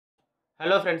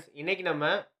Hello friends, இன்னைக்கு நம்ம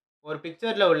ஒரு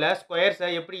பிக்சர்ல உள்ள ஸ்கொயர்ஸை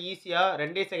எப்படி ஈஸியா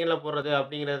 2 செகண்ட்ல போடுறது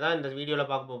அப்படிங்கிறது தான் இந்த வீடியோல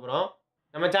பார்க்க போறோம்.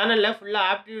 நம்ம சேனல்ல ஃபுல்லா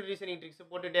ஆப்டிட்யூட் ரீசனிங் ட்ரிக்ஸ்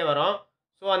போட்டுட்டே வரோம்.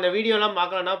 ஸோ அந்த வீடியோலாம்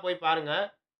பார்க்கலன்னா போய் பாருங்க.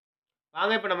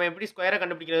 வாங்க இப்போ நம்ம எப்படி ஸ்கொயரை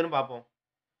கண்டுபிடிக்கிறதுன்னு பார்ப்போம்.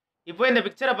 இப்போ இந்த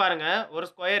பிக்சரை பாருங்க. ஒரு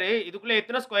ஸ்கொயரு இதுக்குள்ள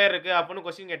எத்தனை ஸ்கொயர் இருக்கு அப்படின்னு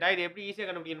கொஸ்டின் கேட்டா இது எப்படி ஈஸியா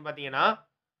கண்டுபிடிக்கணும்னு பார்த்தீங்கன்னா,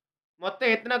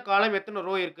 மொத்தம் எத்தனை காலம் எத்தனை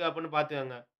ரோ இருக்கு அப்படின்னு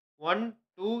பார்த்துக்கோங்க. 1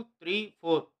 2 3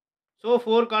 4. ஸோ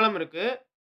 4 காலம் இருக்கு.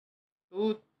 2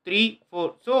 3 4.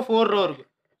 ஸோ 4 ரோ இருக்கு.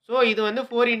 ஸோ இது வந்து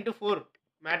 4 இன்ட்டு 4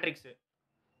 மேட்ரிக்ஸு.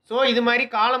 ஸோ இது மாதிரி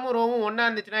காலமும் ரோவும் ஒன்றா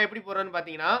இருந்துச்சுன்னா எப்படி போடுறதுன்னு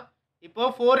பார்த்தீங்கன்னா, இப்போ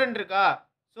 4ன்னு இருக்கா.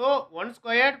 So 1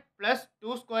 square plus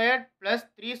 2 square plus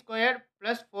 3 square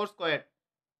plus 4 square.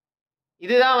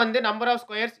 இதுதான் வந்து நம்பர் ஆஃப்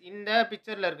ஸ்கொயர்ஸ் இந்த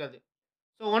பிக்சரில் இருக்கிறது.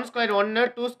 So 1 square 1,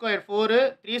 2 square 4,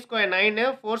 3 square 9,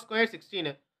 4 square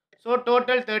 16. So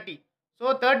total 30. So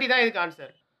 30 தான் இதுக்கு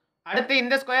ஆன்சர். அடுத்து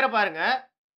இந்த ஸ்கொயரை பாருங்க.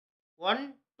 1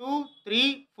 2 3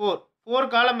 4. 4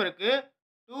 காலம் இருக்கு.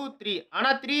 2 3.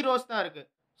 ஆனால் 3 ரோஸ் தான் இருக்கு.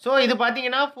 ஸோ இது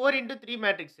பார்த்தீங்கன்னா 4 இன்ட்டு 3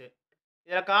 மேட்ரிக்ஸு.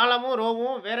 இதில் காலமும்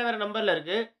ரோவும் வேறு வேறு நம்பரில்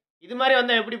இருக்கு. இது மாதிரி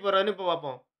வந்தால் எப்படி போடுறதுன்னு இப்போ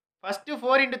பார்ப்போம். ஃபஸ்ட்டு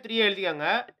 4 இன்ட்டு 3 எழுதிக்கோங்க.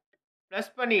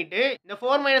 ப்ளஸ் பண்ணிவிட்டு இந்த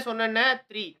 4 மைனஸ் 1 என்ன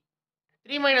 3.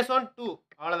 3 மைனஸ் 1 2.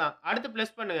 அவ்வளோதான். அடுத்து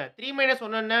ப்ளஸ் பண்ணுங்க. 3 மைனஸ்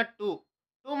 1 என்ன 2.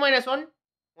 2 மைனஸ் 1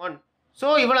 1. ஸோ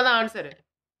இவ்வளோ தான் ஆன்சரு.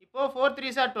 இப்போது 4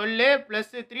 3 sir 12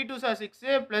 plus 3 2 sir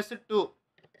 6 plus 2.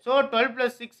 So 12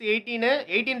 plus 6 18,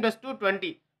 18 plus 2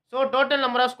 20. So total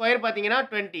number of square பார்த்தீங்கன்னா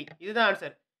 20. இதுதான்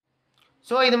ஆன்சர்.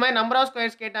 ஸோ இது மாதிரி நம்பர் ஆஃப்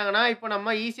ஸ்கொயர்ஸ் கேட்டாங்கன்னா இப்போ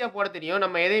நம்ம ஈஸியாக போட தெரியும்.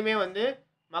 நம்ம எதையுமே வந்து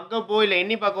மக்கப்போ இல்லை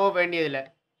எண்ணி பார்க்கவோ வேண்டியதில்லை.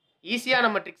 ஈஸியாக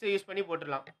நம்ம ட்ரிக்ஸை யூஸ் பண்ணி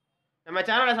போட்டுடலாம். நம்ம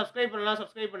சேனலை சப்ஸ்கிரைப் பண்ணலாம்,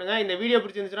 சப்ஸ்கிரைப் பண்ணுங்கள். இந்த வீடியோ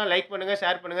பிடிச்சிருந்துச்சுன்னா லைக் பண்ணுங்கள்,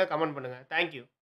 ஷேர் பண்ணுங்கள், கமெண்ட் பண்ணுங்கள். தேங்க்யூ.